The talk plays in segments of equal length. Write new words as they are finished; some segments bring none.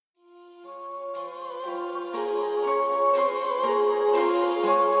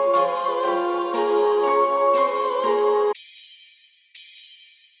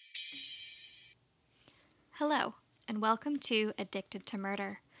welcome to Addicted to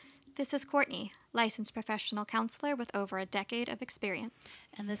Murder. This is Courtney, licensed professional counselor with over a decade of experience.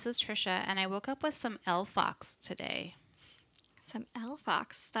 And this is Trisha, and I woke up with some Earle Fox today. Some Earle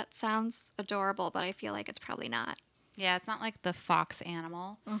Fox. That sounds adorable, but I feel like it's probably not. Yeah, it's not like the fox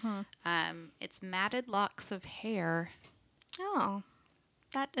animal. It's matted locks of hair. Oh,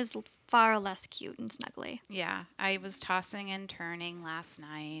 that is far less cute and snuggly. Yeah, I was tossing and turning last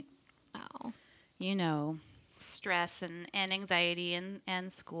night. Oh. You know, stress and anxiety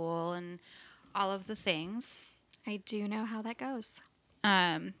and school and all of the things. I do know how that goes.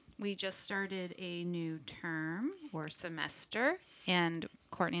 We just started a new term or semester, and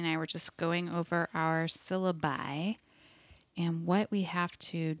Courtney and I were just going over our syllabi and what we have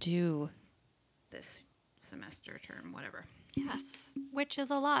to do this semester, term, whatever. Yes, which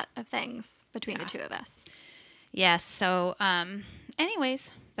is a lot of things between the two of us. Yes, so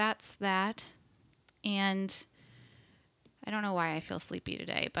anyways, that's that. And I don't know why I feel sleepy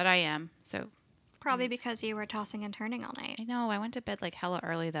today, but I am. So Probably because you were tossing and turning all night. I know I went to bed like hella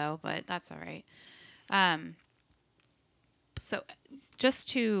early though, but that's all right. So just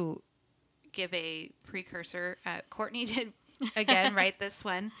to give a precursor, Courtney did again write this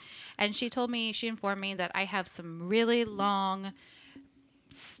one, and she informed me that I have some really long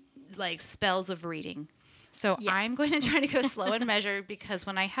spells of reading. So Yes. I'm going to try to go slow and measured because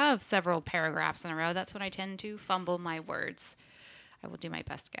when I have several paragraphs in a row, that's when I tend to fumble my words. I will do my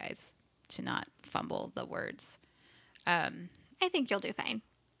best, guys, to not fumble the words. I think you'll do fine.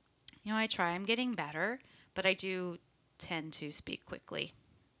 You know, I try. I'm getting better, but I do tend to speak quickly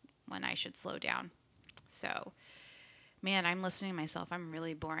when I should slow down. So, man, I'm listening to myself. I'm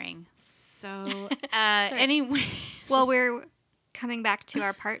really boring. So, anyway. Well, we're coming back to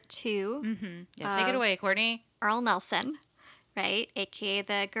our part 2. Mm-hmm. Yeah, take it away, Courtney. Earle Nelson, right? AKA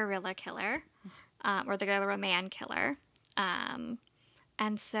the gorilla killer, or the gorilla man killer.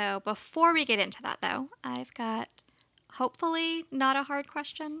 And so before we get into that, though, I've got hopefully not a hard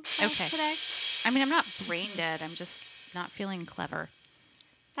question for us today. I mean, I'm not brain dead. I'm just not feeling clever.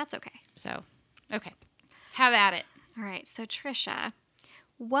 That's okay. So, okay. Have at it. All right. So, Trisha,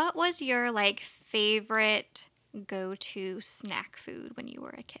 what was your, favorite go-to snack food when you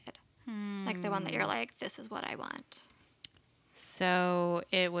were a kid? Like the one that you're like, this is what I want. So,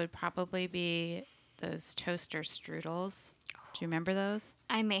 it would probably be those toaster strudels. Do you remember those?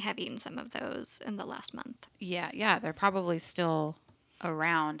 I may have eaten some of those in the last month. Yeah, they're probably still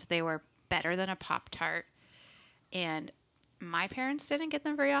around. They were better than a Pop-Tart. And my parents didn't get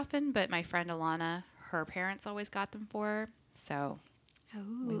them very often, but my friend Alana, her parents always got them for her. So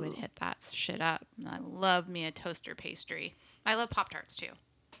we would hit that shit up. I love me a toaster pastry. I love Pop-Tarts too.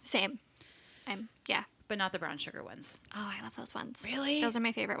 Same. Yeah. But not the brown sugar ones. Oh, I love those ones. Really? Those are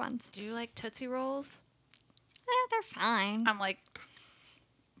my favorite ones. Do you like Tootsie Rolls? They're fine. I'm like,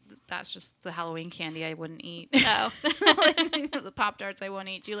 that's just the Halloween candy I wouldn't eat. No. The Pop-Tarts I won't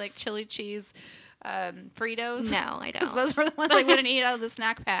eat. Do you like chili cheese Fritos? No, I Because don't. those were the ones I wouldn't eat out of the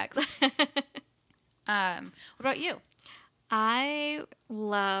snack packs. What about you? I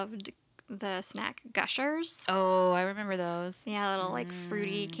loved the snack Gushers. Oh, I remember those. Yeah, little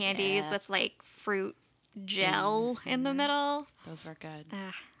fruity candies yes. with fruit gel in the middle. Those were good.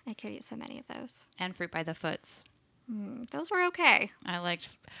 I could eat so many of those. And Fruit by the Foots. Those were okay.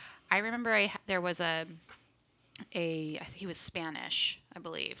 I remember there was I think he was Spanish, I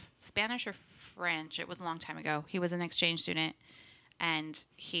believe. Spanish or French. It was a long time ago. He was an exchange student. And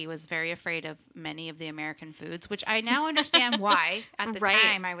he was very afraid of many of the American foods, which I now understand why. At the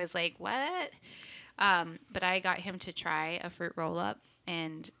time, I was like, what? But I got him to try a fruit roll-up,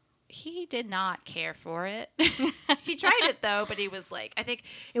 and he did not care for it. He tried it, though, but he was like, I think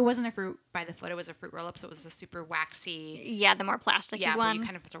it wasn't a Fruit by the Foot. It was a fruit roll-up, so it was a super waxy. Yeah, the more plasticky one. Yeah, you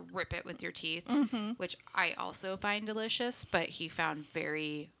kind of have to rip it with your teeth, which I also find delicious, but he found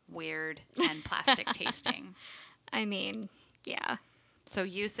very weird and plastic tasting. I mean, yeah. So,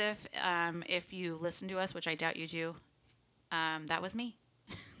 Yusuf, if you listen to us, which I doubt you do, that was me.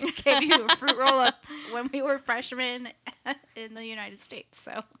 Gave you a fruit roll-up when we were freshmen in the United States.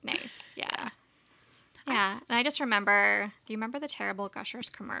 So Nice, yeah. Yeah, and I just remember, do you remember the terrible Gushers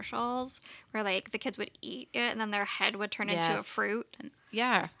commercials where, the kids would eat it and then their head would turn into a fruit?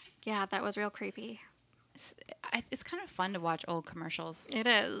 Yeah. Yeah, that was real creepy. It's kind of fun to watch old commercials. It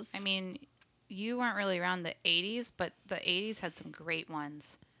is. I mean, you weren't really around the 80s, but the 80s had some great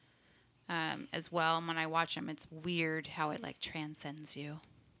ones as well. And when I watch them, it's weird how it, transcends you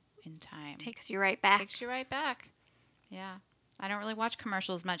in time. Takes you right back. Takes you right back. Yeah. I don't really watch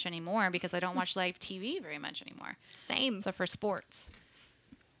commercials much anymore because I don't watch live TV very much anymore. Same. So for sports.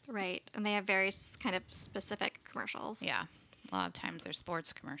 Right. And they have very kind of specific commercials. Yeah. A lot of times they're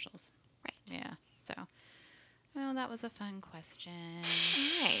sports commercials. Right. Yeah. So, well, that was a fun question.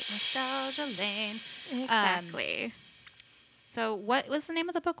 All right. Nostalgia Lane. Exactly. So, what was the name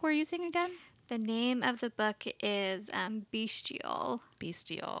of the book we're using again? The name of the book is Bestial.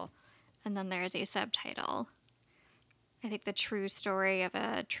 Bestial. And then there's a subtitle. I think The True Story of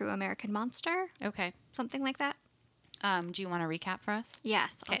a True American Monster. Okay. Something like that. Do you want to recap for us?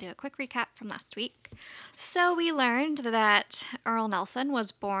 Yes, I'll Okay. do a quick recap from last week. So we learned that Earle Nelson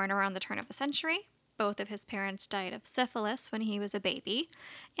was born around the turn of the century. Both of his parents died of syphilis when he was a baby,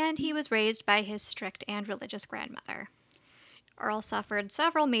 and he was raised by his strict and religious grandmother. Earle suffered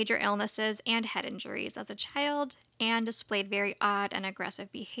several major illnesses and head injuries as a child and displayed very odd and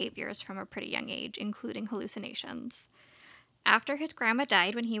aggressive behaviors from a pretty young age, including hallucinations. After his grandma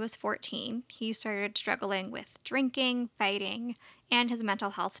died when he was 14, he started struggling with drinking, fighting, and his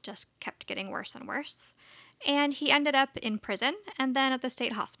mental health just kept getting worse and worse. And he ended up in prison and then at the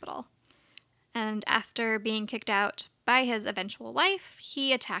state hospital. And after being kicked out by his eventual wife,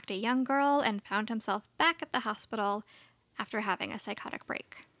 he attacked a young girl and found himself back at the hospital after having a psychotic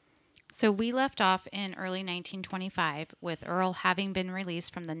break. So we left off in early 1925 with Earle having been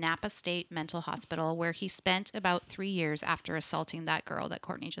released from the Napa State Mental Hospital, where he spent about 3 years after assaulting that girl that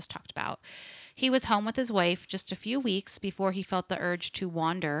Courtney just talked about. He was home with his wife just a few weeks before he felt the urge to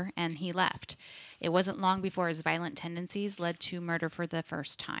wander, and he left. It wasn't long before his violent tendencies led to murder for the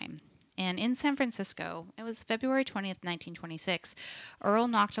first time. And in San Francisco, it was February 20th, 1926, Earle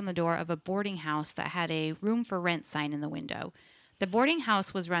knocked on the door of a boarding house that had a room for rent sign in the window. The boarding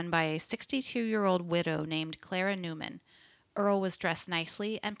house was run by a 62-year-old widow named Clara Newman. Earle was dressed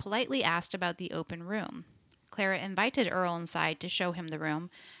nicely and politely asked about the open room. Clara invited Earle inside to show him the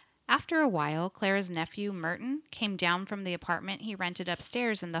room. After a while, Clara's nephew, Merton, came down from the apartment he rented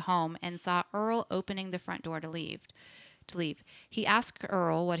upstairs in the home and saw Earle opening the front door to leave. He asked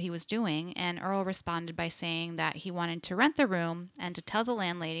Earle what he was doing, and Earle responded by saying that he wanted to rent the room and to tell the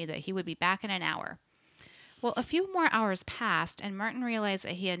landlady that he would be back in an hour. Well, a few more hours passed, and Martin realized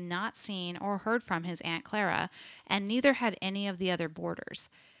that he had not seen or heard from his Aunt Clara, and neither had any of the other boarders.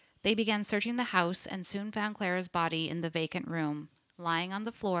 They began searching the house and soon found Clara's body in the vacant room, lying on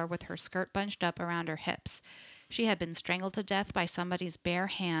the floor with her skirt bunched up around her hips. She had been strangled to death by somebody's bare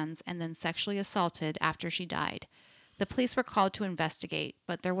hands and then sexually assaulted after she died. The police were called to investigate,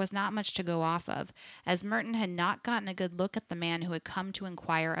 but there was not much to go off of, as Merton had not gotten a good look at the man who had come to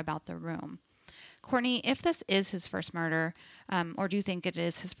inquire about the room. Courtney, if this is his first murder, or do you think it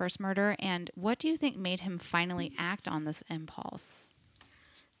is his first murder, and what do you think made him finally act on this impulse?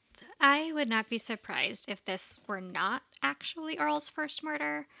 I would not be surprised if this were not actually Earl's first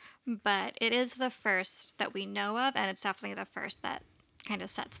murder, but it is the first that we know of, and it's definitely the first that kind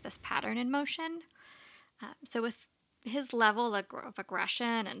of sets this pattern in motion. So, with his level of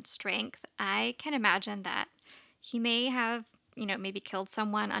aggression and strength, I can imagine that he may have, maybe killed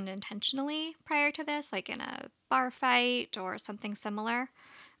someone unintentionally prior to this, like in a bar fight or something similar,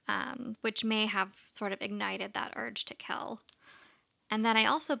 which may have sort of ignited that urge to kill. And then I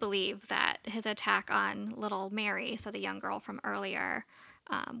also believe that his attack on little Mary, so the young girl from earlier,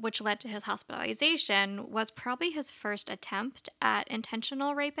 which led to his hospitalization, was probably his first attempt at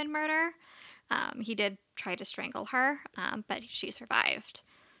intentional rape and murder. He did try to strangle her, but she survived.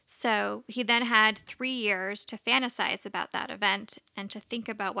 So he then had 3 years to fantasize about that event and to think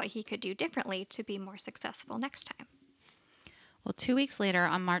about what he could do differently to be more successful next time. Well, 2 weeks later,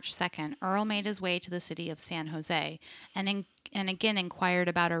 on March 2nd, Earle made his way to the city of San Jose and again inquired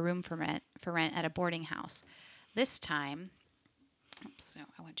about a room for rent at a boarding house. This time, oops, no,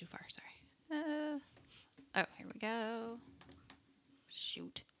 I went too far, sorry. Here we go.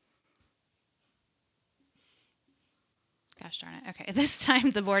 Shoot. Gosh darn it. Okay, this time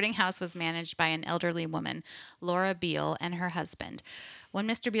the boarding house was managed by an elderly woman, Laura Beale, and her husband. When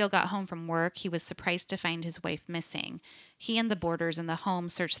Mr. Beale got home from work, he was surprised to find his wife missing. He and the boarders in the home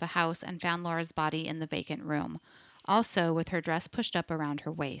searched the house and found Laura's body in the vacant room, also with her dress pushed up around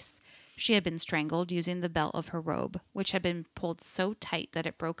her waist. She had been strangled using the belt of her robe, which had been pulled so tight that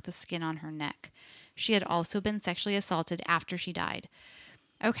it broke the skin on her neck. She had also been sexually assaulted after she died.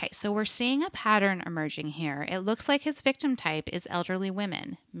 Okay, so we're seeing a pattern emerging here. It looks like his victim type is elderly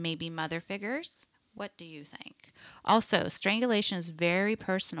women, maybe mother figures. What do you think? Also, strangulation is very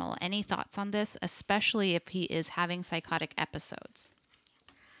personal. Any thoughts on this, especially if he is having psychotic episodes?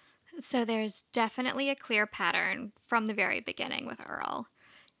 So there's definitely a clear pattern from the very beginning with Earle.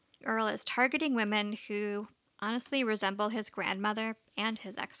 Earle is targeting women who honestly resemble his grandmother and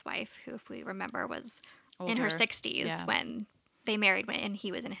his ex-wife, who, if we remember, was in her Older. 60s Yeah. when they married when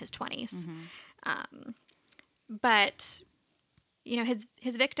he was in his 20s. But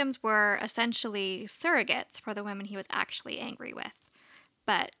his victims were essentially surrogates for the women he was actually angry with,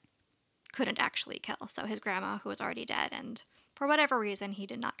 but couldn't actually kill. So his grandma, who was already dead, and for whatever reason, he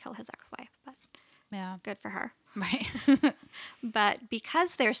did not kill his ex-wife, but Yeah. good for her. Right. But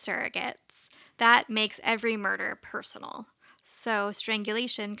because they're surrogates, that makes every murder personal. So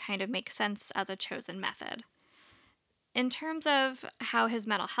strangulation kind of makes sense as a chosen method. In terms of how his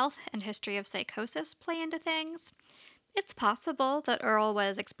mental health and history of psychosis play into things, it's possible that Earle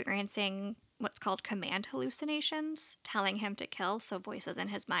was experiencing what's called command hallucinations, telling him to kill, so voices in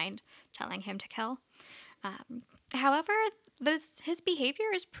his mind telling him to kill. However, his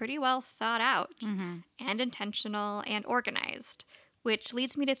behavior is pretty well thought out and intentional and organized, which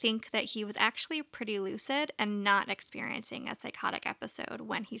leads me to think that he was actually pretty lucid and not experiencing a psychotic episode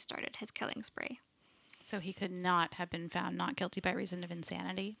when he started his killing spree. So he could not have been found not guilty by reason of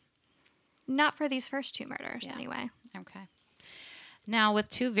insanity? Not for these first two murders, Yeah. anyway. Okay. Now, with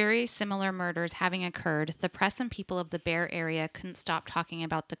two very similar murders having occurred, the press and people of the Bear area couldn't stop talking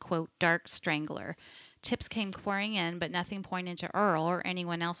about the, quote, dark strangler. Tips came pouring in, but nothing pointed to Earle or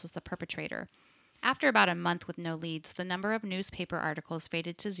anyone else as the perpetrator. After about a month with no leads, the number of newspaper articles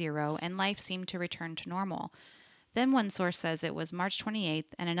faded to zero and life seemed to return to normal. Then one source says it was March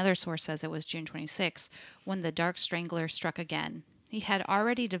 28th and another source says it was June 26th when the dark strangler struck again. He had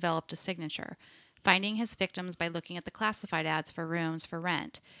already developed a signature, finding his victims by looking at the classified ads for rooms for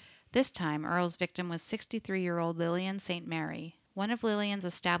rent. This time, Earle's victim was 63-year-old Lillian St. Mary. One of Lillian's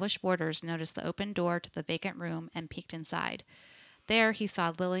established boarders noticed the open door to the vacant room and peeked inside. There, he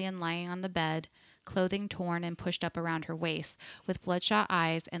saw Lillian lying on the bed, clothing torn and pushed up around her waist, with bloodshot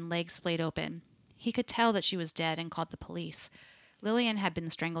eyes and legs splayed open. He could tell that she was dead and called the police. Lillian had been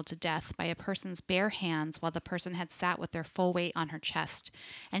strangled to death by a person's bare hands while the person had sat with their full weight on her chest,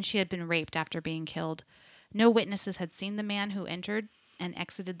 and she had been raped after being killed. No witnesses had seen the man who entered and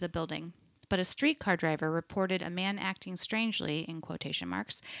exited the building, but a streetcar driver reported a man acting strangely, in quotation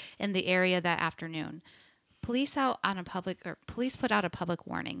marks, in the area that afternoon. Police put out a public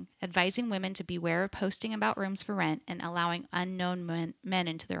warning, advising women to beware of posting about rooms for rent and allowing unknown men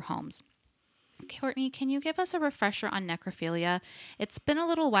into their homes. Courtney, can you give us a refresher on necrophilia? It's been a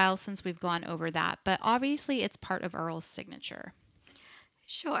little while since we've gone over that, but obviously it's part of Earle's signature.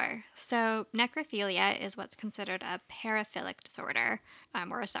 Sure. So necrophilia is what's considered a paraphilic disorder,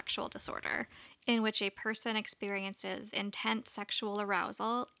 or a sexual disorder, in which a person experiences intense sexual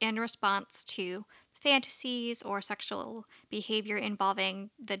arousal in response to fantasies or sexual behavior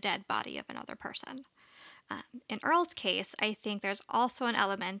involving the dead body of another person. In Earle's case, I think there's also an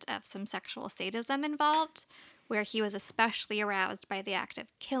element of some sexual sadism involved, where he was especially aroused by the act of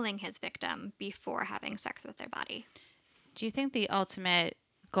killing his victim before having sex with their body. Do you think the ultimate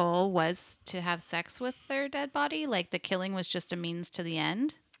goal was to have sex with their dead body? Like the killing was just a means to the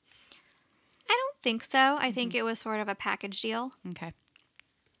end? I don't think so. I think it was sort of a package deal. Okay.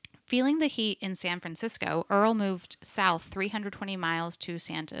 Feeling the heat in San Francisco, Earle moved south 320 miles to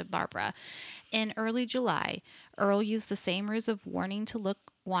Santa Barbara. In early July, Earle used the same ruse of wanting to look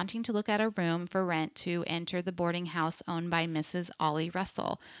at a room for rent to enter the boarding house owned by Mrs. Ollie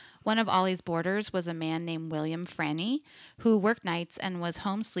Russell. One of Ollie's boarders was a man named William Franny, who worked nights and was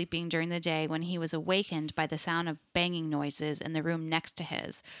home sleeping during the day when he was awakened by the sound of banging noises in the room next to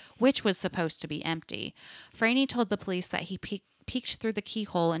his, which was supposed to be empty. Franny told the police that he peeked through the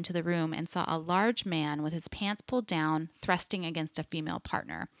keyhole into the room and saw a large man with his pants pulled down, thrusting against a female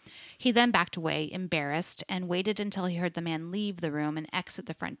partner. He then backed away, embarrassed, and waited until he heard the man leave the room and exit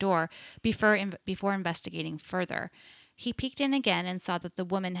the front door before investigating further. He peeked in again and saw that the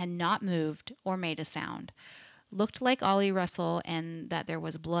woman had not moved or made a sound. Looked like Ollie Russell and that there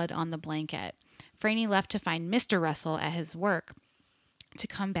was blood on the blanket. Franny left to find Mr. Russell at his work to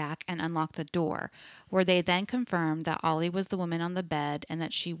come back and unlock the door, where they then confirmed that Ollie was the woman on the bed and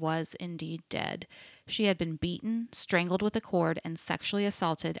that she was indeed dead. She had been beaten, strangled with a cord, and sexually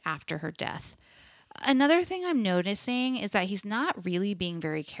assaulted after her death. Another thing I'm noticing is that he's not really being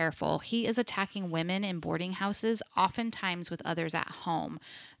very careful. He is attacking women in boarding houses, oftentimes with others at home.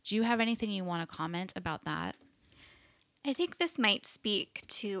 Do you have anything you want to comment about that? I think this might speak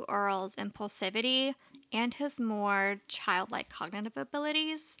to Earle's impulsivity and his more childlike cognitive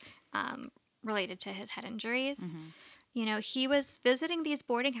abilities related to his head injuries. He was visiting these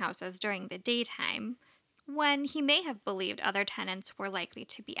boarding houses during the daytime when he may have believed other tenants were likely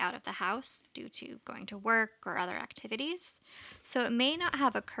to be out of the house due to going to work or other activities. So it may not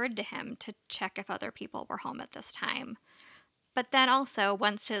have occurred to him to check if other people were home at this time. But then also,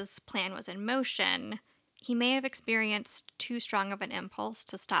 once his plan was in motion, he may have experienced too strong of an impulse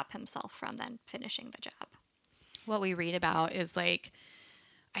to stop himself from then finishing the job. What we read about is like,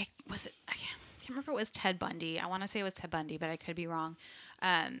 I can't remember if it was Ted Bundy. I want to say it was Ted Bundy, but I could be wrong.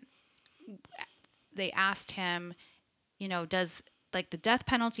 They asked him, does like the death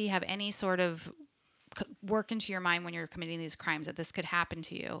penalty have any sort of work into your mind when you're committing these crimes that this could happen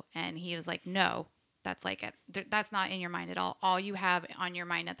to you? And he was like, no, that's like it. That's not in your mind at all. All you have on your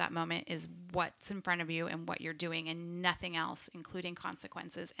mind at that moment is what's in front of you and what you're doing, and nothing else, including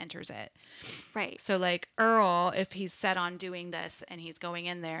consequences, enters it. Right. So like Earle, if he's set on doing this and he's going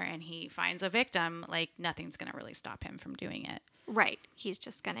in there and he finds a victim, like nothing's going to really stop him from doing it. Right. He's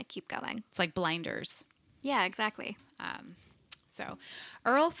just going to keep going. It's like blinders. Yeah, exactly. So,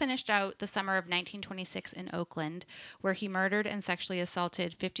 Earle finished out the summer of 1926 in Oakland, where he murdered and sexually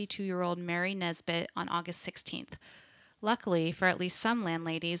assaulted 52-year-old Mary Nesbitt on August 16th. Luckily, for at least some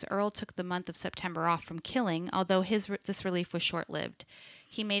landladies, Earle took the month of September off from killing, although this relief was short-lived.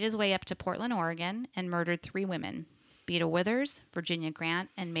 He made his way up to Portland, Oregon, and murdered 3 women, Beta Withers, Virginia Grant,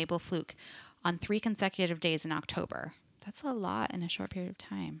 and Mabel Fluke, on 3 consecutive days in October. That's a lot in a short period of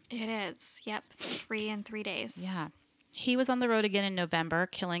time. It is. Yep. 3 in 3 days. Yeah. He was on the road again in November,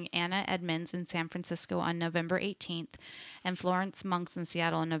 killing Anna Edmonds in San Francisco on November 18th and Florence Monks in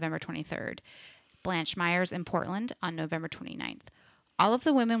Seattle on November 23rd, Blanche Myers in Portland on November 29th. All of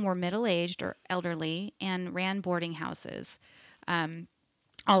the women were middle-aged or elderly and ran boarding houses.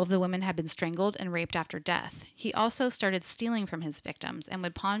 All of the women had been strangled and raped after death. He also started stealing from his victims and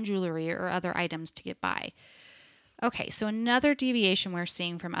would pawn jewelry or other items to get by. Okay, so another deviation we're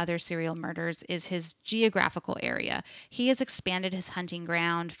seeing from other serial murders is his geographical area. He has expanded his hunting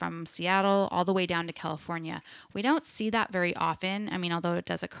ground from Seattle all the way down to California. We don't see that very often, although it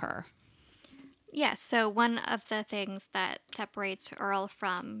does occur. Yes, so one of the things that separates Earle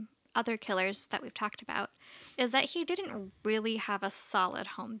from other killers that we've talked about is that he didn't really have a solid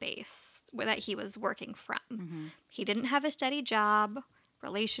home base that he was working from. Mm-hmm. He didn't have a steady job,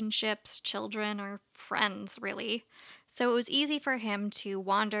 relationships, children, or friends, really. So it was easy for him to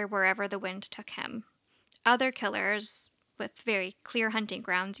wander wherever the wind took him. Other killers with very clear hunting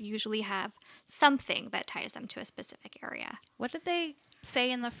grounds usually have something that ties them to a specific area. What did they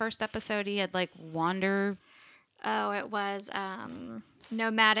say in the first episode? He had wander. Oh, it was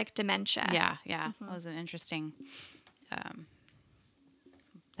nomadic dementia. Yeah. Mm-hmm. That was an interesting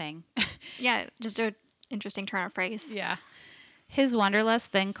thing. Yeah, just an interesting turn of phrase. Yeah. His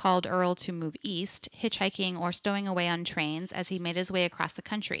wanderlust then called Earle to move east, hitchhiking or stowing away on trains as he made his way across the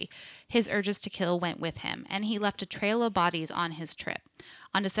country. His urges to kill went with him, and he left a trail of bodies on his trip.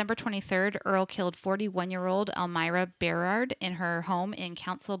 On December 23rd, Earle killed 41-year-old Elmira Berard in her home in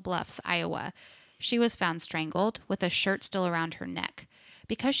Council Bluffs, Iowa. She was found strangled, with a shirt still around her neck.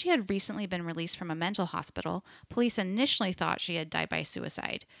 Because she had recently been released from a mental hospital, police initially thought she had died by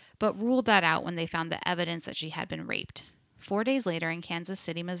suicide, but ruled that out when they found the evidence that she had been raped. 4 days later in Kansas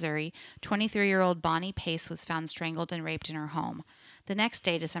City, Missouri, 23-year-old Bonnie Pace was found strangled and raped in her home. The next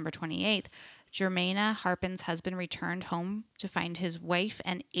day, December 28th, Germaina Harpin's husband returned home to find his wife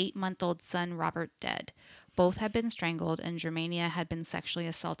and 8-month-old son Robert dead. Both had been strangled, and Germaina had been sexually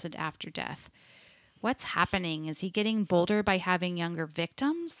assaulted after death. What's happening? Is he getting bolder by having younger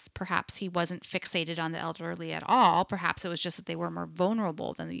victims? Perhaps he wasn't fixated on the elderly at all. Perhaps it was just that they were more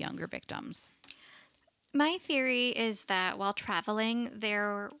vulnerable than the younger victims. My theory is that while traveling,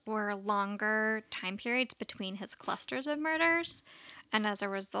 there were longer time periods between his clusters of murders, and as a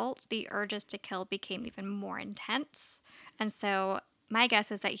result, the urges to kill became even more intense. And so, my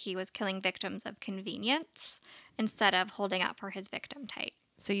guess is that he was killing victims of convenience instead of holding out for his victim type.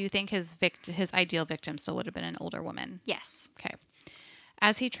 So you think his ideal victim still would have been an older woman? Yes. Okay.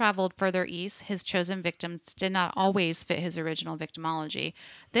 As he traveled further east, his chosen victims did not always fit his original victimology.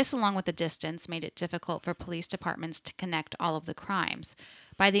 This, along with the distance, made it difficult for police departments to connect all of the crimes.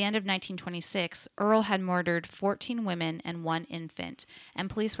 By the end of 1926, Earle had murdered 14 women and 1 infant, and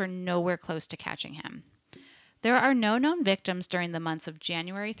police were nowhere close to catching him. There are no known victims during the months of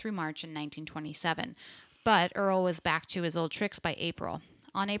January through March in 1927, but Earle was back to his old tricks by April.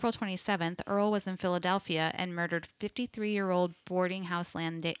 On April 27th, Earle was in Philadelphia and murdered 53-year-old boarding house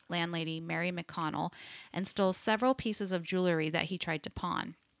landlady Mary McConnell and stole several pieces of jewelry that he tried to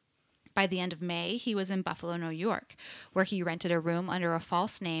pawn. By the end of May, he was in Buffalo, New York, where he rented a room under a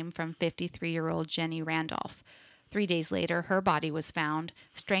false name from 53-year-old Jenny Randolph. 3 days later, her body was found,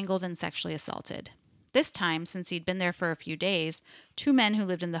 strangled and sexually assaulted. This time, since he'd been there for a few days, 2 men who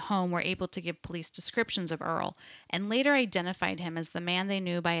lived in the home were able to give police descriptions of Earle and later identified him as the man they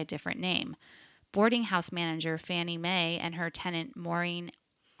knew by a different name. Boarding house manager Fannie Mae and her tenant Maureen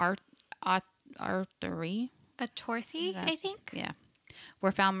Arthuri, A Torthy, that, I think. yeah,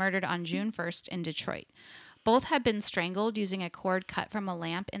 were found murdered on June 1st in Detroit. Both had been strangled using a cord cut from a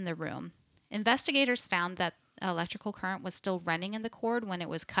lamp in the room. Investigators found that electrical current was still running in the cord when it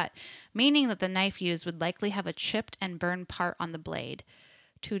was cut, meaning that the knife used would likely have a chipped and burned part on the blade.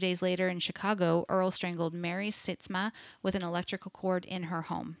 2 days later in Chicago, Earle strangled Mary Sitzma with an electrical cord in her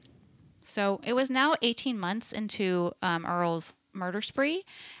home. So it was now 18 months into Earle's murder spree,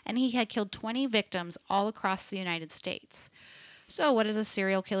 and he had killed 20 victims all across the United States. So, what is a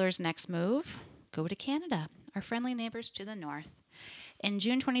serial killer's next move? Go to Canada, our friendly neighbors to the north. In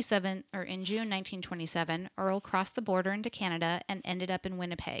June 1927, Earle crossed the border into Canada and ended up in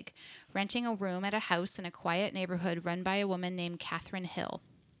Winnipeg, renting a room at a house in a quiet neighborhood run by a woman named Catherine Hill.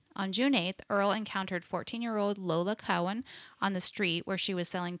 On June 8th, Earle encountered 14-year-old Lola Cowan on the street where she was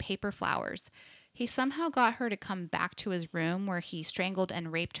selling paper flowers. He somehow got her to come back to his room where he strangled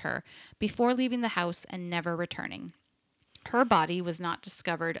and raped her before leaving the house and never returning. Her body was not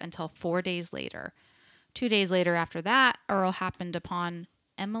discovered until 4 days later. 2 days later after that, Earle happened upon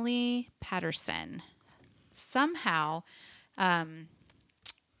Emily Patterson. Somehow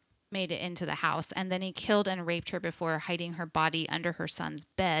made it into the house, and then he killed and raped her before hiding her body under her son's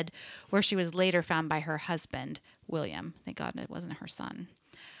bed, where she was later found by her husband, William. Thank God it wasn't her son.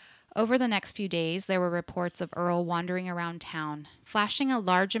 Over the next few days, there were reports of Earle wandering around town, flashing a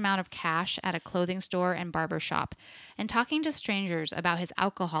large amount of cash at a clothing store and barber shop, and talking to strangers about his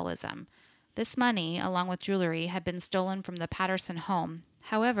alcoholism. This money, along with jewelry, had been stolen from the Patterson home.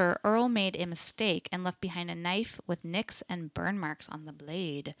 However, Earle made a mistake and left behind a knife with nicks and burn marks on the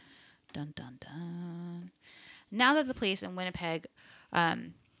blade. Dun, dun, dun. Now that the police in Winnipeg, now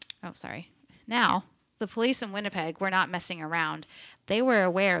the police in Winnipeg were not messing around. They were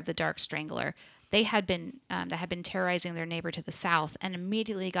aware of the Dark Strangler. They had been that had been terrorizing their neighbor to the south, and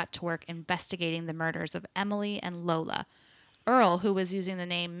immediately got to work investigating the murders of Emily and Lola. Earle, who was using the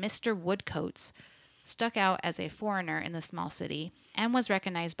name Mr. Woodcoats, stuck out as a foreigner in the small city and was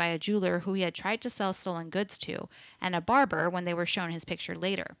recognized by a jeweler who he had tried to sell stolen goods to, and a barber when they were shown his picture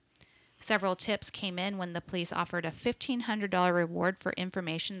later. Several tips came in when the police offered a $1,500 reward for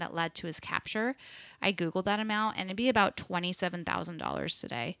information that led to his capture. I Googled that amount, and it'd be about $27,000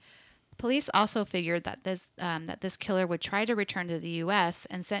 today. Police also figured that this killer would try to return to the U.S.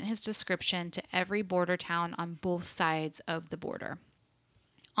 and sent his description to every border town on both sides of the border.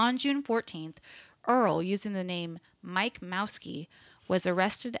 On June 14th, Earle, using the name Mike Mowski, was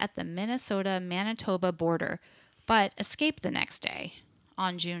arrested at the Minnesota-Manitoba border, but escaped the next day.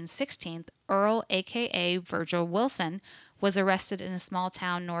 On June 16th, Earle, a.k.a. Virgil Wilson, was arrested in a small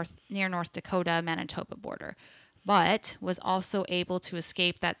town near North Dakota-Manitoba border, but was also able to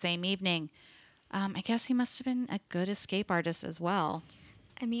escape that same evening. I guess he must have been a good escape artist as well.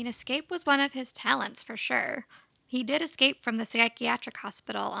 I mean, escape was one of his talents for sure. He did escape from the psychiatric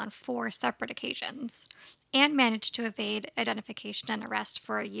hospital on 4 separate occasions and managed to evade identification and arrest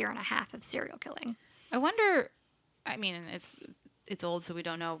for a year and a half of serial killing. I wonder, I mean, it's old, so we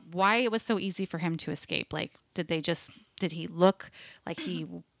don't know why it was so easy for him to escape. Like, did he look like he,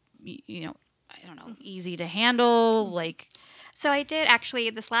 I don't know, easy to handle? Like, so I did actually,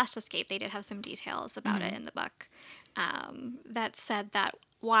 this last escape, they did have some details about it in the book that said that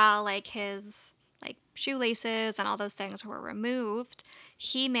while like his like shoelaces and all those things were removed,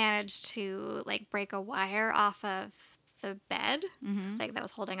 he managed to like break a wire off of the bed, like that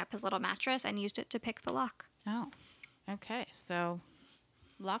was holding up his little mattress, and used it to pick the lock. oh, okay. So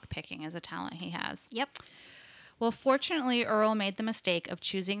lock picking is a talent he has. Yep. Well, fortunately, Earle made the mistake of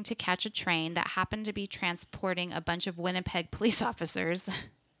choosing to catch a train that happened to be transporting a bunch of Winnipeg police officers.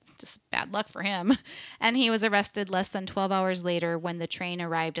 Just bad luck for him. And he was arrested less than 12 hours later when the train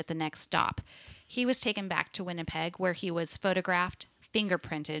arrived at the next stop. He was taken back to Winnipeg, where he was photographed,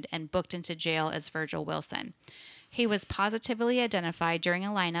 fingerprinted, and booked into jail as Virgil Wilson. He was positively identified during a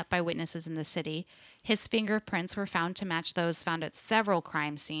lineup by witnesses in the city. His fingerprints were found to match those found at several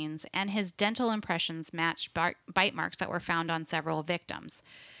crime scenes, and his dental impressions matched bite marks that were found on several victims.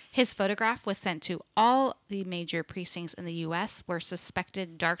 His photograph was sent to all the major precincts in the U.S. where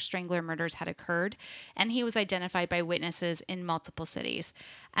suspected Dark Strangler murders had occurred, and he was identified by witnesses in multiple cities.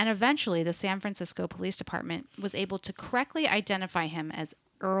 And eventually, the San Francisco Police Department was able to correctly identify him as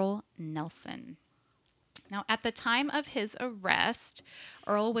Earle Nelson. Now, at the time of his arrest,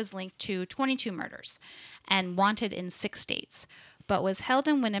 Earle was linked to 22 murders and wanted in 6 states, but was held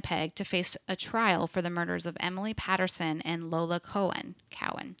in Winnipeg to face a trial for the murders of Emily Patterson and Lola Cowan.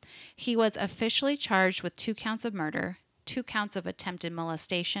 He was officially charged with 2 counts of murder, 2 counts of attempted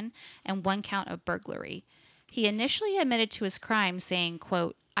molestation, and 1 count of burglary. He initially admitted to his crime, saying,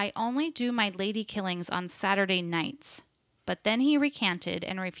 quote, I only do my lady killings on Saturday nights. But then he recanted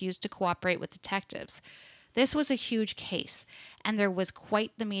and refused to cooperate with detectives. This was a huge case, and there was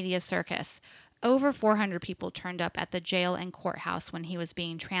quite the media circus. Over 400 people turned up at the jail and courthouse when he was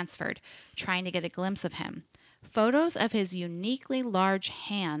being transferred, trying to get a glimpse of him. Photos of his uniquely large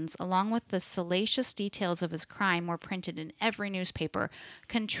hands, along with the salacious details of his crime, were printed in every newspaper,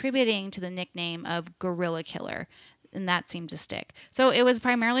 contributing to the nickname of Gorilla Killer. And that seemed to stick. So it was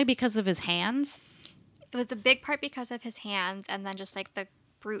primarily because of his hands. It was a big part because of his hands and then just like the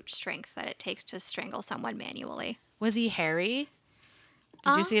brute strength that it takes to strangle someone manually. Was he hairy?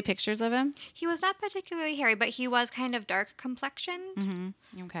 Did you see pictures of him? He was not particularly hairy, but he was kind of dark complexioned.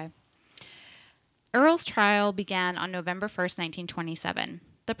 Okay. Earle's trial began on November 1st, 1927.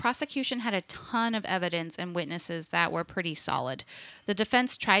 The prosecution had a ton of evidence and witnesses that were pretty solid. The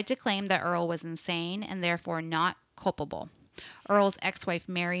defense tried to claim that Earle was insane and therefore not culpable. Earle's ex-wife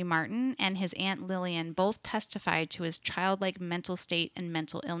Mary Martin and his aunt Lillian both testified to his childlike mental state and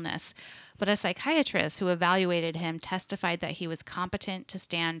mental illness, but a psychiatrist who evaluated him testified that he was competent to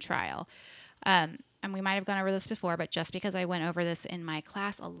stand trial. And we might have gone over this before, but just because I went over this in my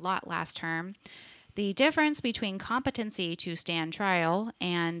class a lot last term, the difference between competency to stand trial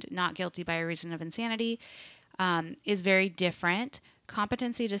and not guilty by reason of insanity is very different.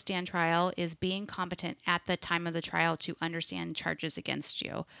 Competency to stand trial is being competent at the time of the trial to understand charges against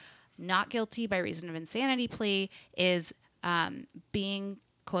you. Not guilty by reason of insanity plea is being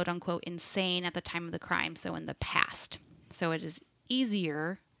quote unquote insane at the time of the crime, so in the past. So it is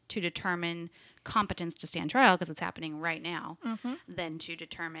easier to determine competence to stand trial because it's happening right now than to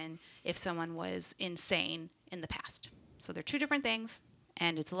determine if someone was insane in the past. So they're two different things,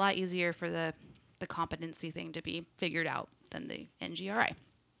 and it's a lot easier for the competency thing to be figured out than the NGRI.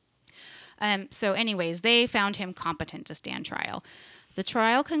 So anyways, they found him competent to stand trial. The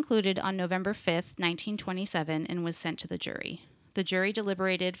trial concluded on November 5th, 1927, and was sent to the jury. The jury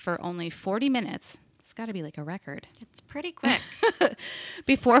deliberated for only 40 minutes. It's got to be like a record. It's pretty quick.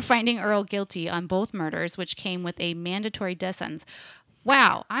 Before finding Earle guilty on both murders, which came with a mandatory death sentence.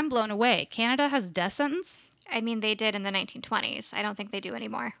 Wow, I'm blown away. Canada has death sentence? I mean, they did in the 1920s. I don't think they do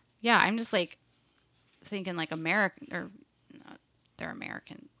anymore. Yeah, I'm just like thinking like American, or they're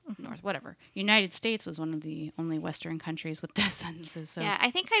American, North, whatever. United States was one of the only Western countries with death sentences. So. Yeah,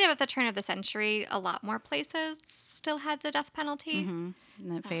 I think kind of at the turn of the century, a lot more places still had the death penalty. And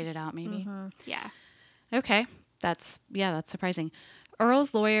then faded out maybe. Yeah. Okay, that's surprising.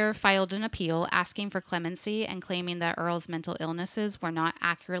 Earle's lawyer filed an appeal asking for clemency and claiming that Earle's mental illnesses were not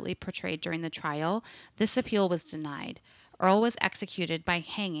accurately portrayed during the trial. This appeal was denied. Earle was executed by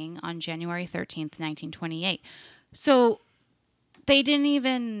hanging on January 13th, 1928. So they didn't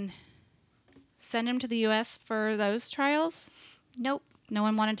even send him to the U.S. for those trials? Nope. No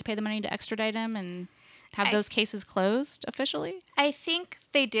one wanted to pay the money to extradite him and have those cases closed officially? I think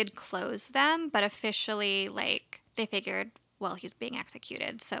they did close them, but officially, like, they figured, well, he's being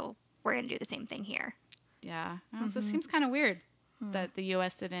executed, so we're going to do the same thing here. Yeah. This seems kind of weird that the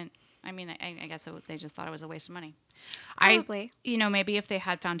U.S. didn't. I mean, I guess they just thought it was a waste of money. Probably. Maybe if they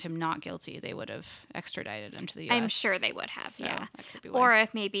had found him not guilty, they would have extradited him to the U.S. I'm sure they would have, So yeah. that could be why. Or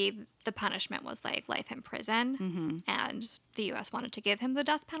if maybe the punishment was like life in prison and the U.S. wanted to give him the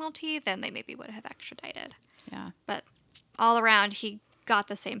death penalty, then they maybe would have extradited. Yeah. But all around, he got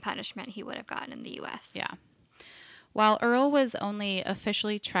the same punishment he would have gotten in the U.S. Yeah. While Earle was only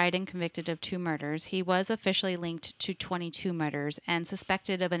officially tried and convicted of 2 murders, he was officially linked to 22 murders and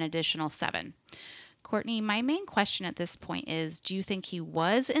suspected of an additional 7. Courtney, my main question at this point is, do you think he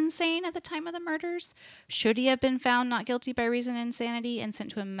was insane at the time of the murders? Should he have been found not guilty by reason of insanity and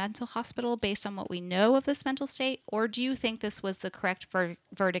sent to a mental hospital based on what we know of this mental state? Or do you think this was the correct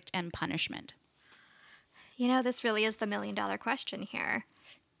verdict and punishment? This really is the million-dollar question here.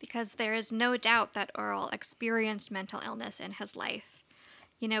 Because there is no doubt that Earle experienced mental illness in his life.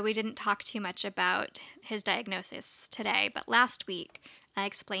 We didn't talk too much about his diagnosis today, but last week I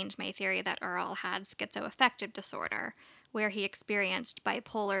explained my theory that Earle had schizoaffective disorder, where he experienced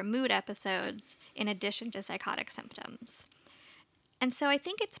bipolar mood episodes in addition to psychotic symptoms. And so I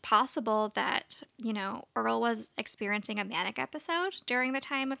think it's possible that, Earle was experiencing a manic episode during the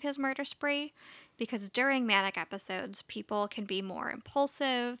time of his murder spree, because during manic episodes, people can be more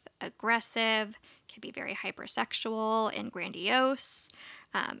impulsive, aggressive, can be very hypersexual and grandiose,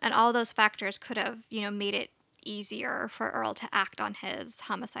 and all those factors could have, made it easier for Earle to act on his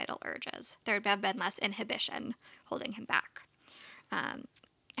homicidal urges. There would have been less inhibition holding him back.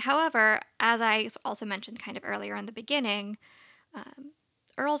 However, as I also mentioned kind of earlier in the beginning,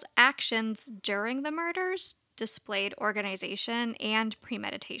 Earle's actions during the murders displayed organization and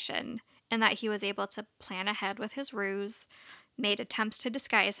premeditation, in that he was able to plan ahead with his ruse, made attempts to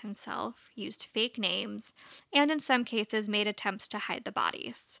disguise himself, used fake names, and in some cases made attempts to hide the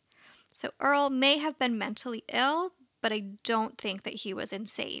bodies. So Earle may have been mentally ill, but I don't think that he was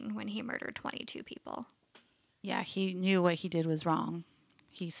insane when he murdered 22 people. Yeah, he knew what he did was wrong.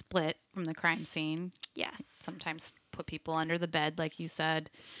 He split from the crime scene. Yes. Sometimes put people under the bed, like you said.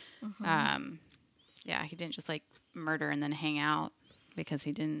 Yeah, he didn't just like murder and then hang out because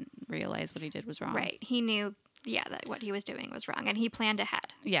he didn't realize what he did was wrong. Right. He knew, that what he was doing was wrong, and he planned ahead.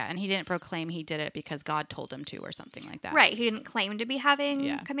 Yeah, and he didn't proclaim he did it because God told him to or something like that. Right. He didn't claim to be having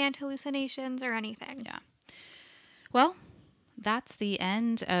Yeah. command hallucinations or anything. Yeah. Well, that's the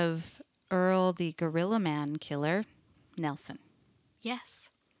end of Earle the Gorilla Man Killer Nelson. Yes.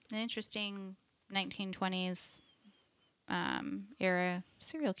 An interesting 1920s era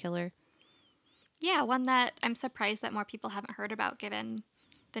serial killer. Yeah, one that I'm surprised that more people haven't heard about, given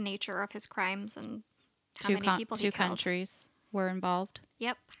the nature of his crimes and how many people he two killed. countries were involved.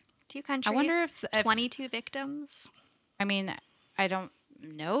 Yep. 2 countries. I wonder if 22 victims. I mean, I don't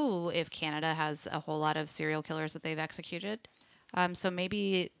know if Canada has a whole lot of serial killers that they've executed. So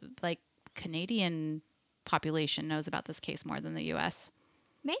maybe like Canadian population knows about this case more than the U.S.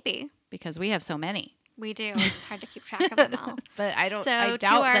 Maybe. because we have so many. We do. It's hard to keep track of them all. But I So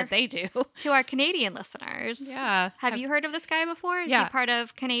doubt that they do. To our Canadian listeners. Yeah. Have you heard of this guy before? Is Yeah. he part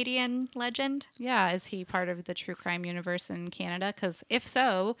of Canadian legend? Yeah, is he part of the true crime universe in Canada? Because if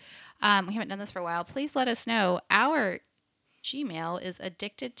so, we haven't done this for a while. Please let us know. Our Gmail is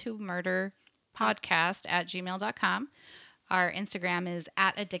addictedtomurderpodcast@gmail.com. Our Instagram is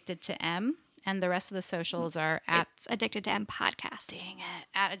 @addictedtom. And the rest of the socials are It's Addicted to M Podcast. dang it,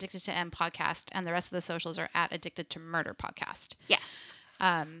 @addictedtom podcast. And the rest of the socials are @addictedtomurderpodcast. Yes.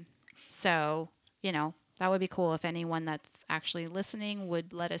 So, that would be cool if anyone that's actually listening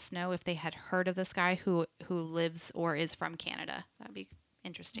would let us know if they had heard of this guy who lives or is from Canada. That'd be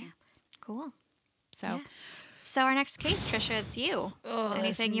interesting. Cool. So, Yeah. So our next case, Trisha, it's you.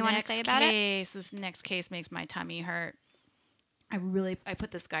 Anything you want to say about it? This next case makes my tummy hurt. I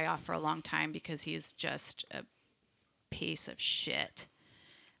put this guy off for a long time because he's just a piece of shit.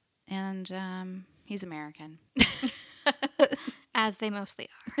 And he's American. As they mostly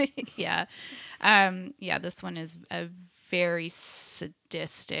are. Yeah. This one is a very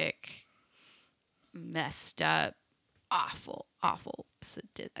sadistic, messed up, awful.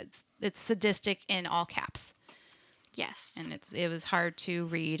 It's sadistic in all caps. Yes. And it was hard to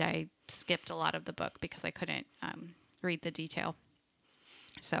read. I skipped a lot of the book because I couldn't read the detail.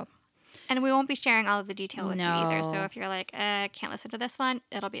 So. And we won't be sharing all of the detail with you either. So No. if you're like, can't listen to this one,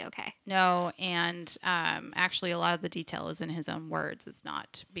 it'll be okay. No, and actually a lot of the detail is in his own words. It's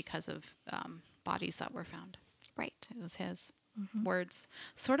not because of bodies that were found. Right. It was his words.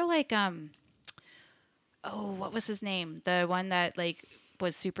 Sort of like, what was his name? The one that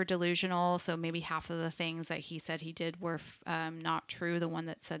was super delusional. So maybe half of the things that he said he did were not true. The one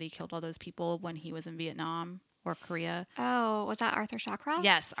that said he killed all those people when he was in Vietnam or Korea. Oh, was that Arthur Shawcross?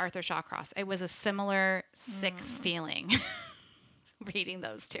 Yes, Arthur Shawcross. It was a similar sick feeling reading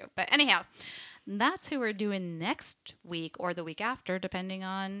those two. But anyhow, that's who we're doing next week or the week after, depending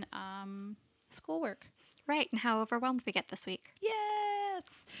on schoolwork. Right. And how overwhelmed we get this week.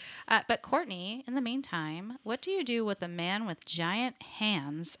 Yes. But Courtney, in the meantime, what do you do with a man with giant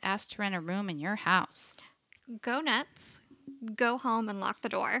hands asked to rent a room in your house? Go nuts. Go home and lock the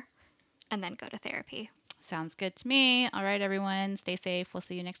door. And then go to therapy. Sounds good to me. All right, everyone. Stay safe. We'll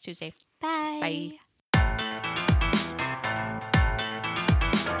see you next Tuesday. Bye. Bye.